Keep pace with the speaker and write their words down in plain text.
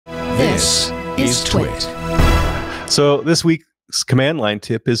This is TWiT. So this week's command line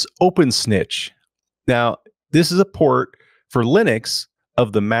tip is OpenSnitch. Now, this is a port for Linux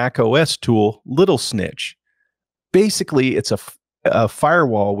of the Mac OS tool LittleSnitch. Basically, it's a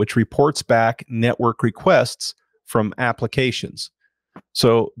firewall which reports back network requests from applications.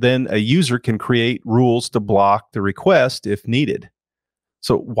 So then a user can create rules to block the request if needed.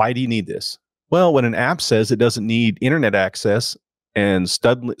 So why do you need this? Well, when an app says it doesn't need internet access and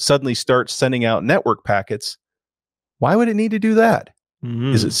suddenly starts sending out network packets, why would it need to do that?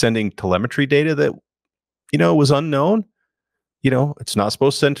 Is it sending telemetry data that, was unknown? It's not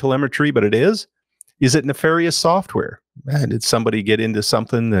supposed to send telemetry, but it is. Is it nefarious software? Did somebody get into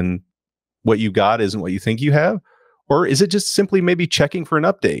something and what you got isn't what you think you have? Or is it just simply maybe checking for an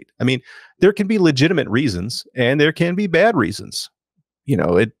update? I mean, there can be legitimate reasons and there can be bad reasons.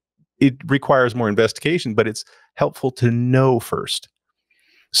 It requires more investigation, but it's helpful to know first.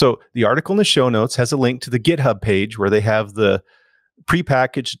 So the article in the show notes has a link to the GitHub page where they have the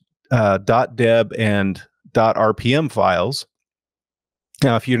prepackaged .deb and .rpm files.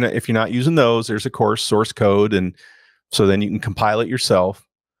 Now, if you're not using those, there's of course source code, and so then you can compile it yourself.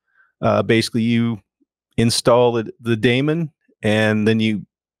 Basically, you install the daemon, and then you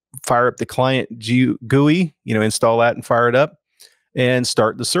fire up the client GUI. Install that and fire it up, and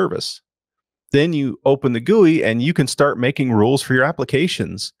start the service. Then you open the GUI, and you can start making rules for your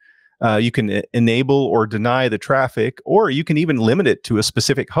applications. You can enable or deny the traffic, or you can even limit it to a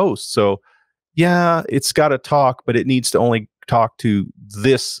specific host. So, yeah, it's got to talk, but it needs to only talk to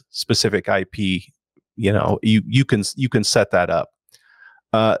this specific IP. You can set that up.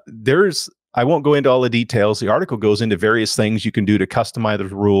 I won't go into all the details. The article goes into various things you can do to customize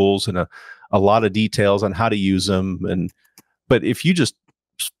the rules and a lot of details on how to use them. But if you just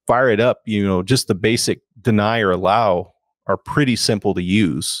fire it up, just the basic deny or allow are pretty simple to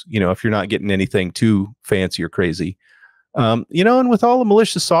use, if you're not getting anything too fancy or crazy. And with all the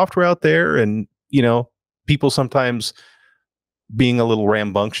malicious software out there and, people sometimes being a little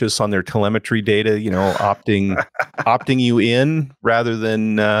rambunctious on their telemetry data, opting you in rather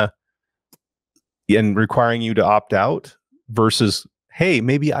than and requiring you to opt out versus, hey,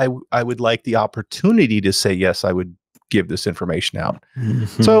 maybe I would like the opportunity to say, yes, I would give this information out.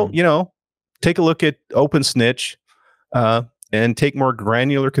 So, take a look at OpenSnitch and take more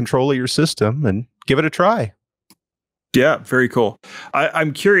granular control of your system and give it a try. Yeah, very cool.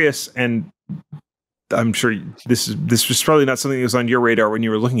 I'm curious, and I'm sure this was probably not something that was on your radar when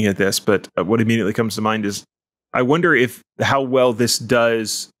you were looking at this, but what immediately comes to mind is I wonder how well this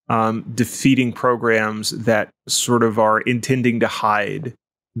does defeating programs that sort of are intending to hide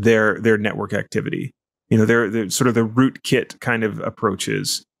their network activity. They're sort of the rootkit kind of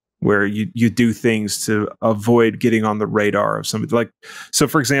approaches where you do things to avoid getting on the radar of somebody. So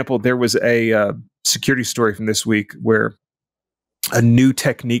for example, there was a security story from this week where a new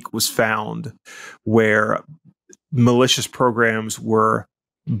technique was found where malicious programs were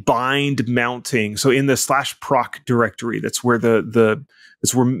bind mounting. So in the /proc directory, that's where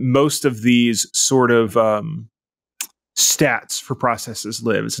that's where most of these sort of stats for processes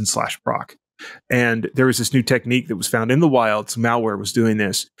live. It's in /proc. And there was this new technique that was found in the wild. Some malware was doing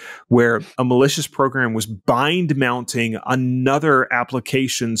this, where a malicious program was bind mounting another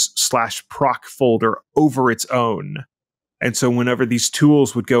application's /proc folder over its own. And so whenever these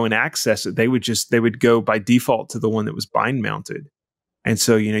tools would go and access it, they would go by default to the one that was bind mounted. And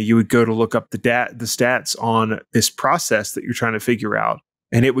so, you would go to look up the stats on this process that you're trying to figure out,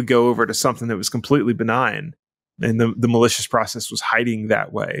 and it would go over to something that was completely benign. And the malicious process was hiding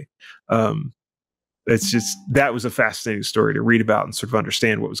that way. That was a fascinating story to read about and sort of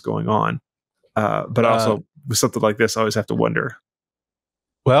understand what was going on. But also with something like this, I always have to wonder.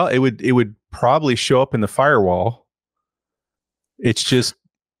 Well, it would probably show up in the firewall. It's just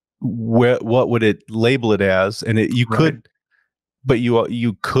what would it label it as? And you could, but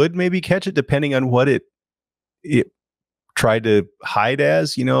you could maybe catch it depending on what it tried to hide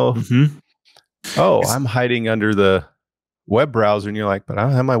as. Oh, I'm hiding under the web browser, and you're like, but I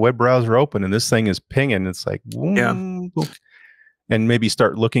don't have my web browser open, and this thing is pinging. It's like, yeah. And maybe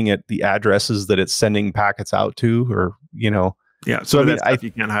start looking at the addresses that it's sending packets out to, or yeah. So that stuff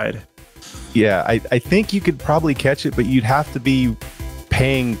you can't hide. Yeah, I think you could probably catch it, but you'd have to be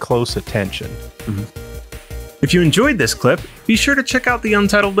paying close attention. If you enjoyed this clip, be sure to check out the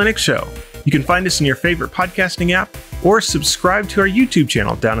Untitled Linux Show. You can find us in your favorite podcasting app or subscribe to our YouTube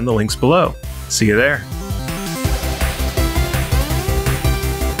channel down in the links below. See you there.